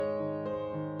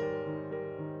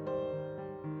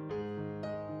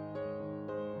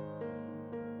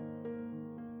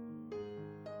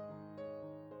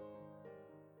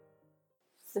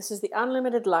This is the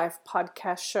Unlimited Life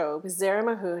podcast show with Zara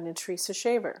Mahoon and Teresa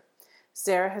Shaver.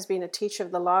 Zara has been a teacher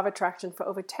of the Law of Attraction for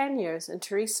over 10 years and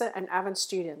Teresa an avid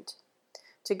student.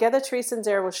 Together, Teresa and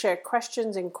Zara will share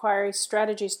questions, inquiries,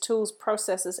 strategies, tools,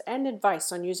 processes, and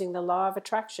advice on using the Law of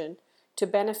Attraction to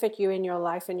benefit you in your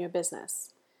life and your business.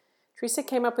 Teresa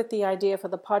came up with the idea for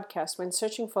the podcast when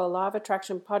searching for a Law of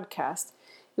Attraction podcast.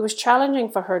 It was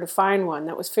challenging for her to find one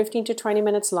that was 15 to 20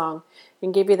 minutes long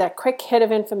and give you that quick hit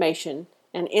of information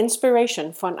and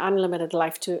inspiration for an unlimited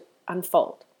life to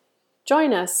unfold.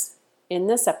 Join us in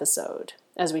this episode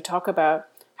as we talk about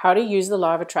how to use the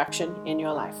Law of Attraction in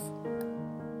your life.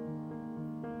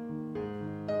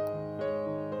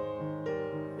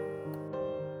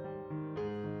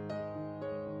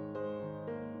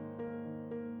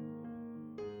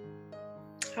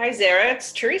 Hi, Zara.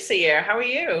 It's Teresa here. How are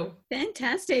you?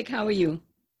 Fantastic. How are you?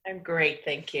 I'm great,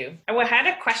 thank you. I had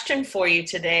a question for you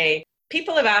today.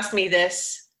 People have asked me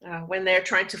this when they're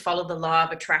trying to follow the Law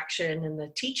of Attraction and the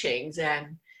teachings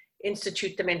and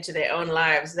institute them into their own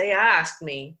lives. They ask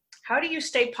me, how do you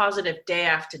stay positive day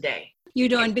after day? You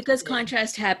don't, because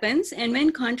contrast happens. And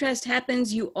when contrast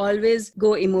happens, you always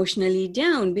go emotionally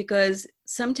down because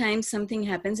sometimes something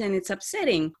happens and it's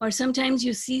upsetting. Or sometimes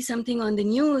you see something on the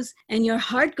news and your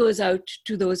heart goes out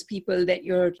to those people that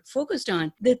you're focused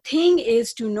on. The thing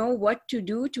is to know what to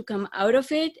do to come out of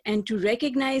it and to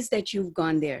recognize that you've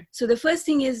gone there. So the first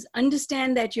thing is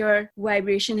understand that your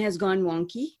vibration has gone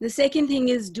wonky. The second thing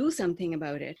is do something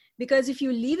about it. Because if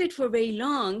you leave it for very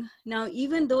long, now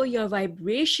even though your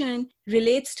vibration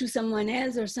relates to someone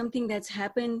else or something that's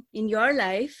happened in your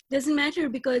life, doesn't matter,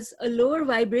 because a lower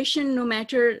vibration, no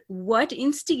matter what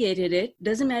instigated it,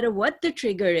 doesn't matter what the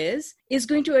trigger is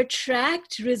going to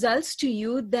attract results to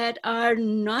you that are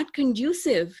not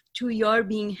conducive to your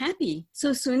being happy.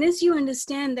 So as soon as you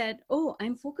understand that, oh,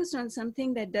 I'm focused on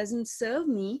something that doesn't serve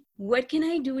me, what can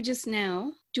I do just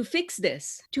now to fix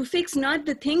this? To fix not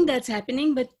the thing that's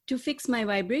happening, but to fix my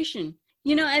vibration.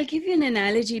 You know, I'll give you an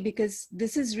analogy because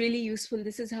this is really useful.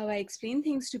 This is how I explain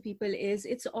things to people is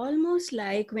it's almost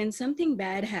like when something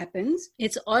bad happens,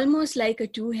 it's almost like a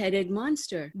two-headed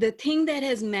monster. The thing that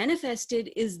has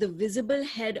manifested is the visible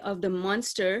head of the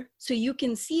monster. So you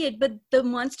can see it, but the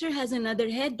monster has another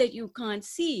head that you can't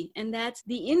see. And that's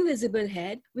the invisible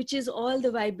head, which is all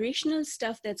the vibrational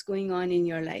stuff that's going on in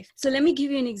your life. So let me give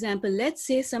you an example. Let's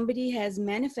say somebody has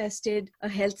manifested a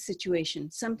health situation.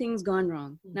 Something's gone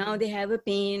wrong. Now they have a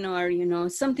pain or,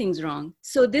 something's wrong.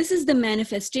 So this is the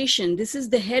manifestation. This is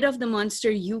the head of the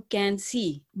monster you can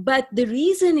see. But the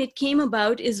reason it came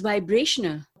about is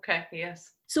vibrational. Okay,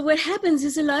 yes. So what happens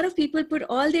is a lot of people put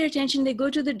all their attention, they go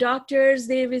to the doctors,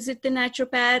 they visit the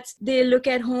naturopaths, they look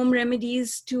at home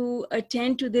remedies to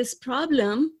attend to this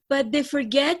problem, but they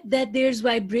forget that there's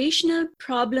vibrational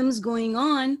problems going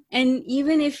on. And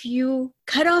even if you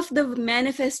cut off the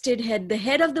manifested head, the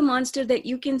head of the monster that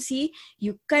you can see,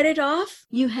 you cut it off,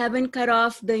 you haven't cut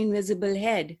off the invisible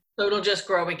head. So it'll just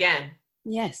grow again.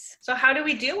 Yes. So how do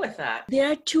we deal with that?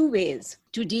 There are two ways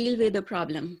to deal with the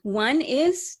problem. One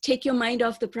is take your mind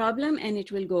off the problem and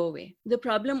it will go away. The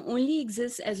problem only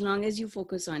exists as long as you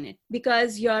focus on it,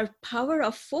 because your power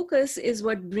of focus is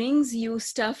what brings you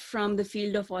stuff from the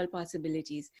field of all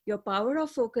possibilities. Your power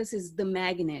of focus is the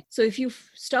magnet. So if you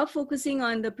stop focusing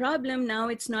on the problem, now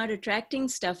it's not attracting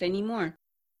stuff anymore.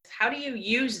 How do you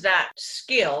use that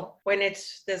skill when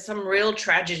there's some real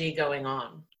tragedy going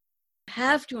on?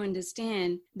 Have to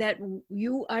understand that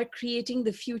you are creating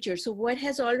the future. So what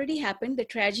has already happened, the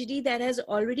tragedy that has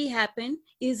already happened,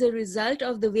 is a result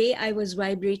of the way I was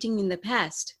vibrating in the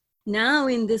past. Now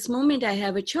in this moment, I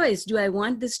have a choice. Do I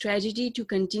want this tragedy to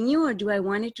continue or do I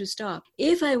want it to stop?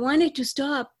 If I want it to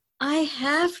stop, I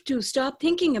have to stop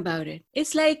thinking about it.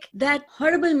 It's like that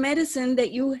horrible medicine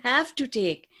that you have to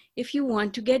take if you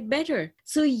want to get better.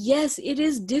 So yes, it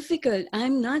is difficult.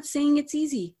 I'm not saying it's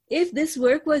easy. If this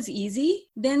work was easy,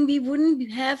 then we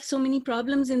wouldn't have so many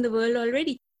problems in the world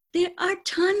already. There are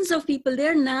tons of people.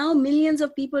 There are now millions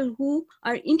of people who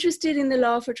are interested in the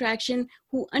Law of Attraction,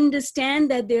 who understand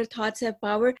that their thoughts have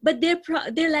power, but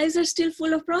their lives are still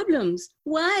full of problems.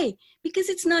 Why? Because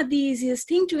it's not the easiest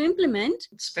thing to implement.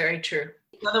 It's very true.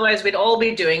 Otherwise, we'd all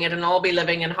be doing it and all be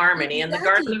living in harmony in the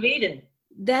Garden of Eden.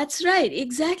 That's right,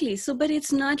 exactly. So, but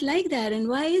it's not like that. And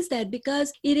why is that?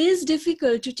 Because it is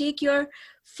difficult to take your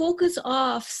focus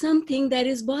off something that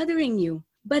is bothering you.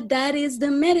 But that is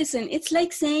the medicine. It's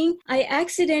like saying, I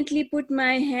accidentally put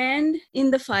my hand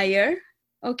in the fire,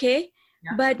 okay?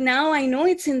 Yeah. But now I know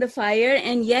it's in the fire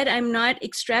and yet I'm not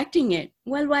extracting it.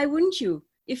 Well, why wouldn't you?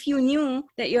 If you knew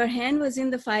that your hand was in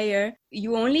the fire,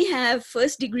 you only have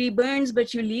first degree burns,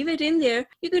 but you leave it in there,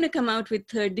 you're going to come out with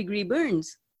third degree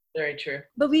burns. Very true.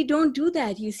 But we don't do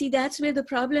that. You see, that's where the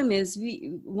problem is.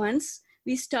 Once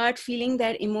we start feeling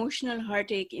that emotional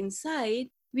heartache inside,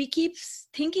 we keep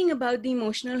thinking about the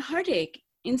emotional heartache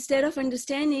instead of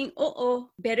understanding,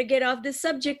 better get off this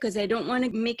subject because I don't want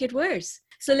to make it worse.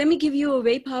 So let me give you a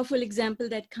very powerful example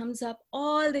that comes up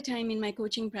all the time in my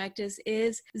coaching practice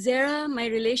is, Zara, my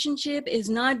relationship is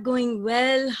not going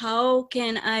well. How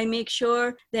can I make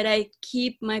sure that I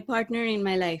keep my partner in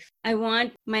my life? I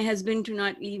want my husband to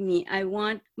not leave me. I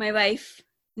want my wife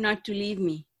not to leave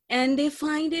me. And they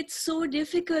find it so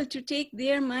difficult to take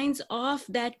their minds off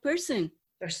that person.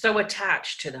 They're so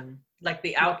attached to them, like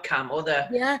the outcome or the...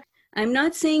 Yeah, I'm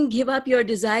not saying give up your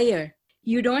desire.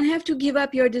 You don't have to give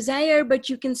up your desire, but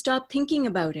you can stop thinking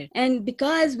about it. And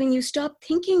because when you stop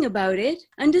thinking about it,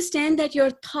 understand that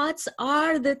your thoughts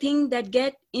are the thing that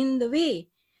get in the way.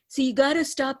 So you got to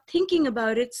stop thinking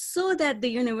about it so that the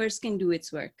universe can do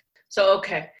its work. So,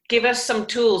 okay, give us some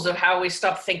tools of how we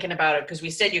stop thinking about it, because we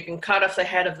said you can cut off the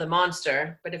head of the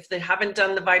monster, but if they haven't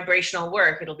done the vibrational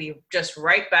work, it'll be just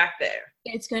right back there.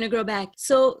 It's going to grow back.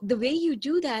 So the way you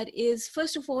do that is,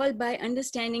 first of all, by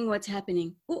understanding what's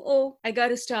happening. I got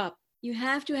to stop. You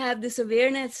have to have this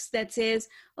awareness that says,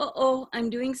 I'm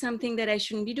doing something that I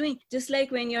shouldn't be doing. Just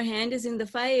like when your hand is in the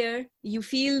fire, you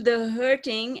feel the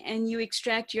hurting and you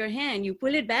extract your hand. You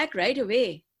pull it back right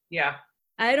away. Yeah.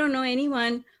 I don't know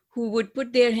anyone who would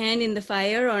put their hand in the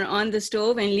fire or on the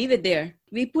stove and leave it there.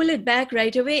 We pull it back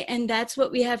right away. And that's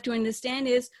what we have to understand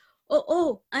is,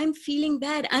 I'm feeling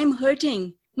bad. I'm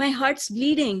hurting. My heart's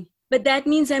bleeding. But that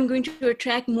means I'm going to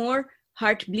attract more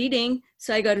heart bleeding.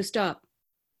 So I got to stop.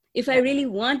 If I really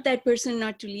want that person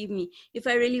not to leave me, if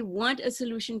I really want a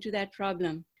solution to that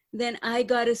problem, then I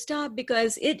got to stop,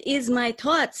 because it is my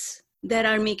thoughts that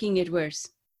are making it worse.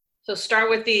 So start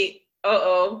with the,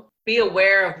 be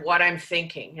aware of what I'm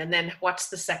thinking. And then what's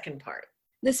the second part?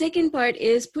 The second part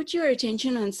is put your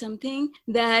attention on something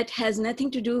that has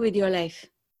nothing to do with your life.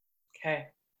 Okay.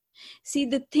 See,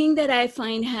 the thing that I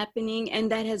find happening,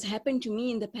 and that has happened to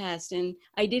me in the past, and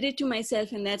I did it to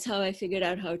myself, and that's how I figured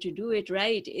out how to do it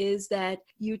right, is that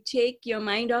you take your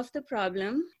mind off the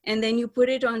problem and then you put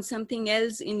it on something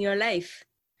else in your life.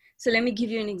 So let me give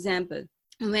you an example.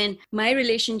 When my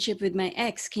relationship with my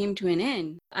ex came to an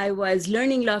end, I was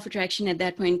learning law of attraction at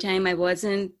that point in time. I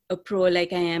wasn't a pro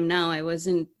like I am now. I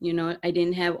wasn't, I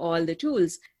didn't have all the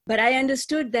tools. But I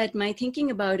understood that my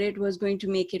thinking about it was going to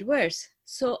make it worse.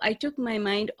 So I took my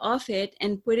mind off it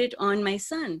and put it on my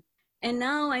son. And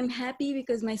now I'm happy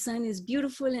because my son is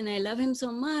beautiful and I love him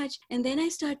so much. And then I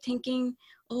start thinking,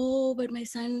 but my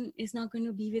son is not going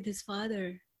to be with his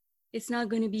father. It's not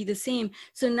going to be the same.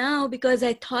 So now, because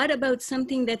I thought about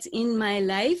something that's in my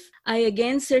life, I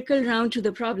again circle around to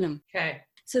the problem. Okay.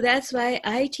 So that's why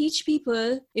I teach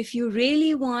people, if you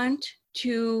really want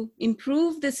to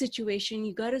improve the situation,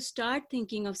 you got to start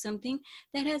thinking of something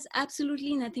that has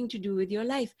absolutely nothing to do with your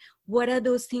life. What are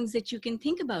those things that you can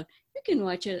think about? You can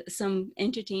watch some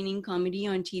entertaining comedy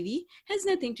on TV, has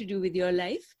nothing to do with your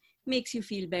life. Makes you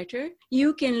feel better.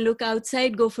 You can look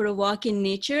outside, go for a walk in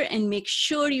nature, and make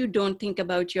sure you don't think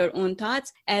about your own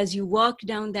thoughts. As you walk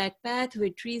down that path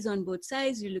with trees on both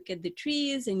sides, you look at the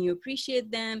trees and you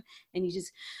appreciate them and you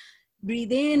just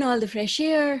breathe in all the fresh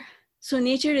air. So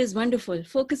nature is wonderful.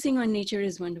 Focusing on nature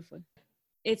is wonderful.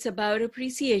 It's about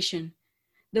appreciation.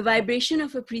 The vibration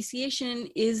of appreciation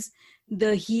is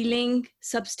the healing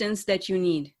substance that you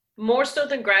need. More so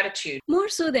than gratitude. More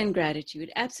so than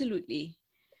gratitude, absolutely.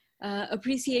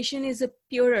 Appreciation is a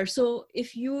purer. So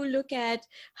if you look at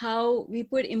how we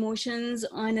put emotions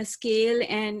on a scale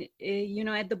and,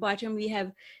 at the bottom we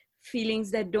have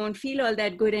feelings that don't feel all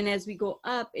that good. And as we go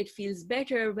up, it feels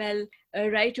better. Well,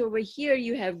 right over here,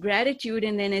 you have gratitude.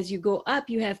 And then as you go up,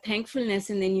 you have thankfulness,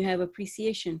 and then you have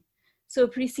appreciation. So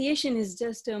appreciation is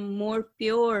just a more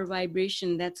pure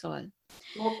vibration. That's all.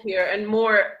 More pure and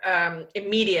more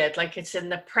immediate, like it's in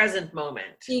the present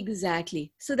moment.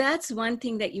 Exactly. So that's one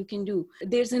thing that you can do.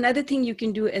 There's another thing you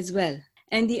can do as well.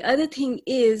 And the other thing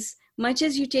is, much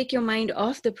as you take your mind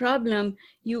off the problem,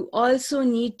 you also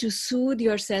need to soothe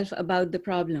yourself about the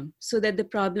problem so that the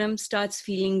problem starts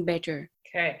feeling better.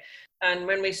 Okay. And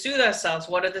when we soothe ourselves,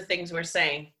 what are the things we're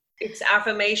saying? It's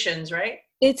affirmations, right?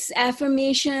 It's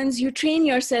affirmations. You train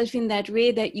yourself in that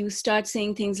way that you start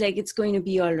saying things like, it's going to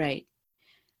be all right.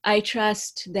 I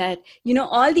trust that,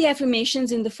 all the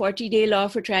affirmations in the 40-day law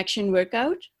of attraction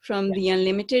workout from the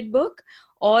Unlimited book,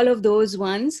 all of those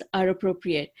ones are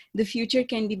appropriate. The future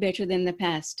can be better than the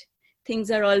past. Things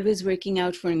are always working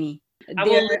out for me. I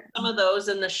will link some of those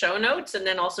in the show notes, and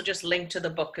then also just link to the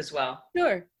book as well.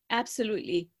 Sure,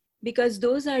 absolutely. Because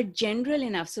those are general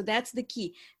enough. So that's the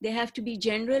key. They have to be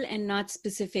general and not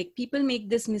specific. People make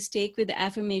this mistake with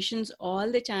affirmations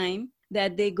all the time,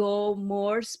 that they go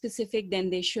more specific than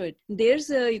they should.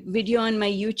 There's a video on my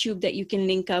YouTube that you can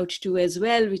link out to as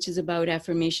well, which is about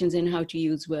affirmations and how to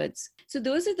use words. So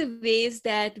those are the ways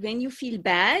that when you feel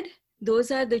bad, those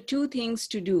are the two things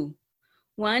to do.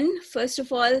 One, first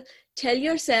of all, tell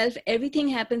yourself everything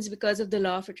happens because of the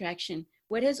law of attraction.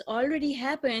 What has already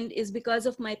happened is because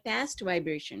of my past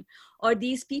vibration, or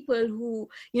these people who,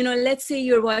 let's say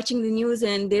you're watching the news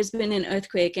and there's been an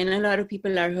earthquake and a lot of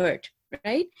people are hurt,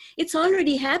 right? It's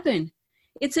already happened.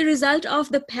 It's a result of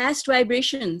the past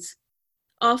vibrations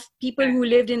of people who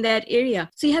lived in that area.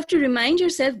 So you have to remind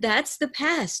yourself that's the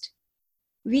past.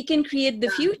 We can create the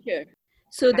future.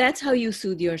 So that's how you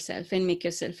soothe yourself and make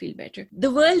yourself feel better. The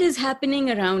world is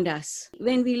happening around us.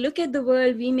 When we look at the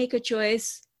world, we make a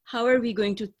choice. How are we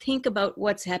going to think about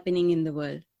what's happening in the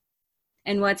world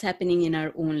and what's happening in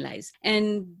our own lives?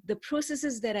 And the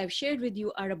processes that I've shared with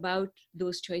you are about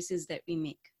those choices that we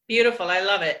make. Beautiful. I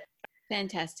love it.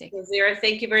 Fantastic. Zara,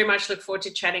 thank you very much. Look forward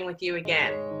to chatting with you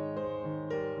again.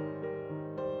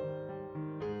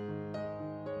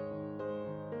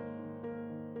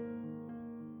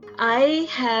 I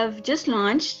have just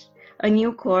launched a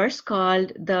new course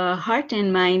called the Heart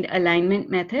and Mind Alignment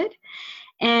Method.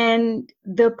 And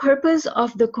the purpose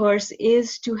of the course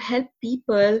is to help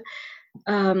people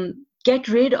get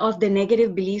rid of the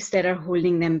negative beliefs that are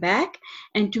holding them back,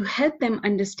 and to help them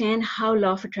understand how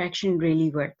law of attraction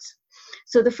really works.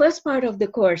 So the first part of the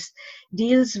course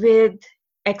deals with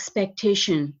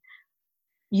expectation.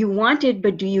 You want it,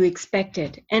 but do you expect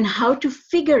it? And how to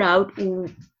figure out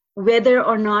whether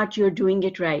or not you're doing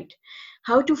it right.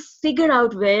 How to figure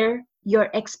out where your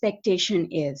expectation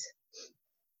is.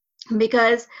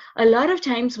 Because a lot of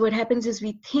times what happens is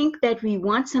we think that we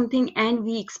want something and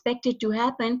we expect it to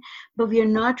happen, but we are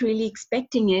not really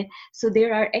expecting it. So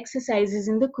there are exercises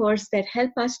in the course that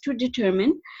help us to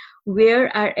determine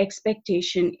where our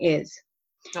expectation is.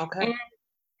 Okay.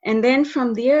 And then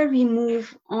from there, we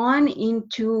move on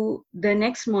into the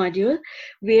next module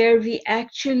where we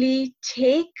actually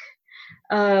take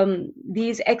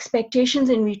these expectations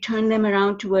and we turn them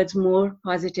around towards more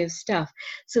positive stuff.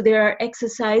 So there are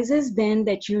exercises then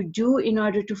that you do in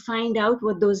order to find out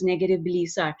what those negative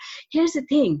beliefs are. Here's the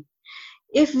thing.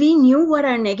 If we knew what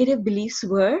our negative beliefs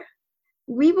were,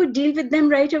 we would deal with them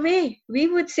right away. We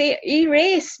would say,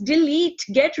 erase, delete,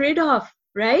 get rid of,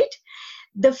 right?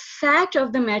 The fact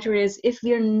of the matter is, if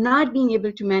we're not being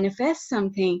able to manifest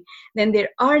something, then there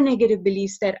are negative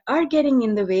beliefs that are getting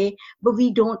in the way, but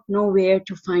we don't know where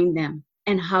to find them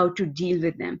and how to deal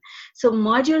with them. So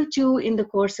module 2 in the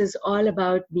course is all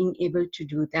about being able to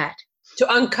do that.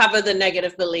 To uncover the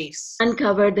negative beliefs.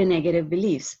 Uncover the negative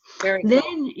beliefs. Very cool.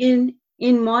 Then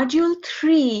in module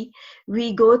 3,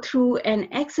 we go through an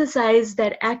exercise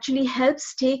that actually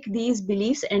helps take these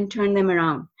beliefs and turn them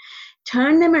around.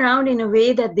 Turn them around in a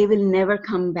way that they will never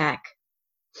come back.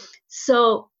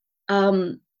 So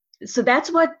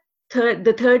that's what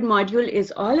the third module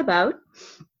is all about.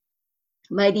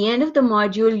 By the end of the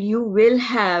module, you will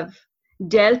have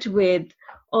dealt with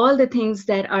all the things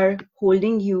that are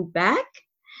holding you back.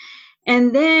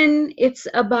 And then it's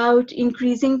about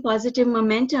increasing positive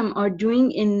momentum, or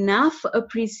doing enough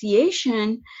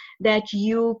appreciation that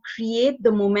you create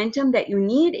the momentum that you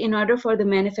need in order for the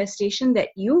manifestation that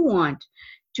you want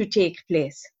to take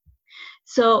place.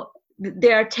 So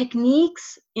there are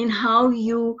techniques in how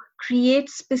you create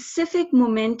specific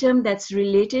momentum that's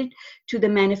related to the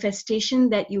manifestation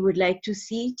that you would like to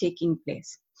see taking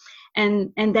place.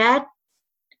 And that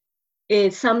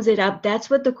it sums it up. That's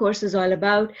what the course is all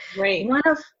about. Right.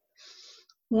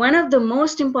 One of the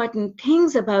most important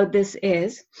things about this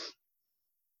is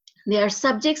there are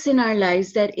subjects in our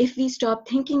lives that if we stop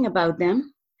thinking about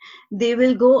them, they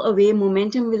will go away,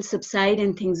 momentum will subside,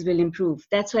 and things will improve.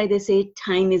 That's why they say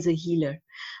time is a healer.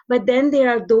 But then there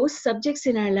are those subjects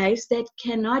in our lives that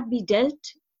cannot be dealt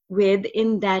with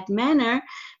in that manner,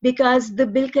 because the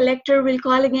bill collector will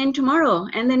call again tomorrow,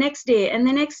 and the next day, and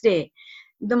the next day.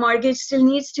 The mortgage still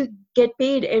needs to get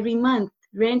paid every month.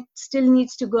 Rent still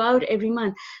needs to go out every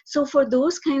month. So for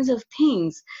those kinds of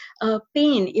things,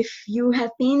 pain, if you have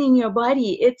pain in your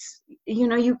body, it's,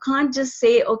 you can't just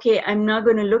say, okay, I'm not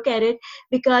going to look at it,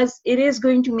 because it is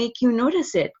going to make you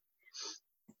notice it.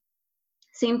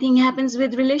 Same thing happens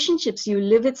with relationships. You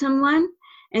live with someone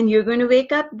and you're going to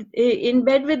wake up in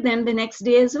bed with them the next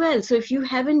day as well. So if you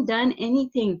haven't done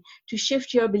anything to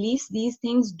shift your beliefs, these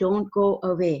things don't go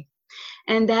away.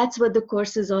 And that's what the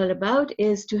course is all about,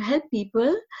 is to help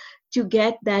people to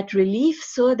get that relief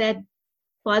so that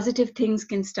positive things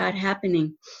can start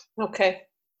happening. Okay.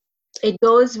 It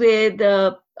goes with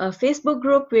a Facebook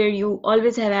group where you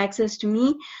always have access to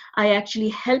me. I actually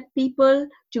help people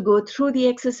to go through the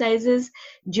exercises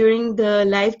during the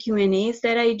live Q&As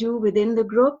that I do within the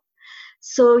group.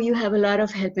 So you have a lot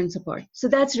of help and support. So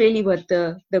that's really what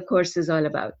the course is all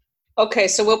about. Okay,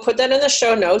 so we'll put that in the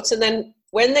show notes. And then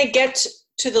when they get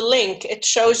to the link, it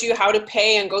shows you how to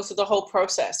pay and go through the whole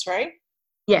process, right?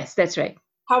 Yes, that's right.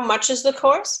 How much is the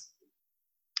course?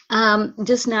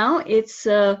 Just now, it's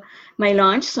my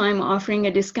launch, so I'm offering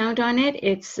a discount on it.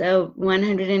 It's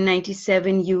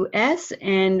 $197 US,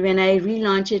 and when I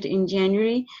relaunch it in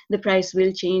January, the price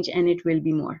will change and it will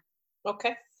be more.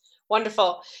 Okay,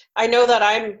 wonderful. I know that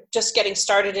I'm just getting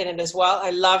started in it as well.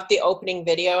 I love the opening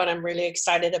video, and I'm really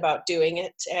excited about doing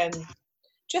it and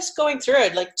just going through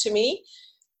it. Like, to me,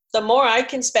 the more I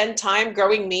can spend time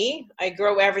growing me, I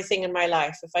grow everything in my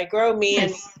life. If I grow me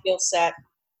and feel set.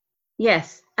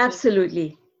 Yes,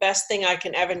 absolutely. Best thing I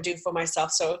can ever do for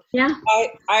myself. So yeah,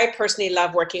 I personally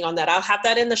love working on that. I'll have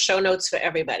that in the show notes for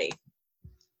everybody.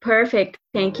 Perfect.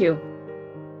 Thank you.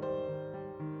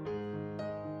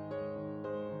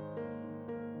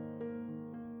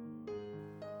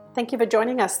 Thank you for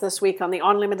joining us this week on the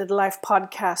Unlimited Life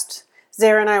podcast.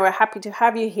 Zara and I were happy to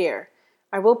have you here.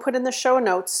 I will put in the show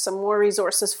notes some more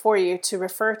resources for you to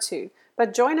refer to,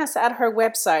 but join us at her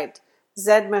website,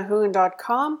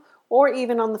 zmahoon.com, or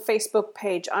even on the Facebook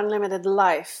page, Unlimited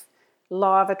Life,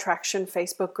 Law of Attraction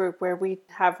Facebook group, where we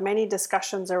have many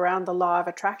discussions around the law of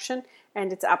attraction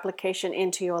and its application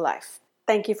into your life.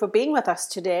 Thank you for being with us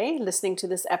today, listening to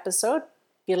this episode.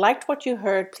 If you liked what you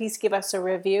heard, please give us a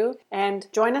review and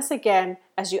join us again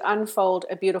as you unfold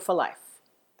a beautiful life.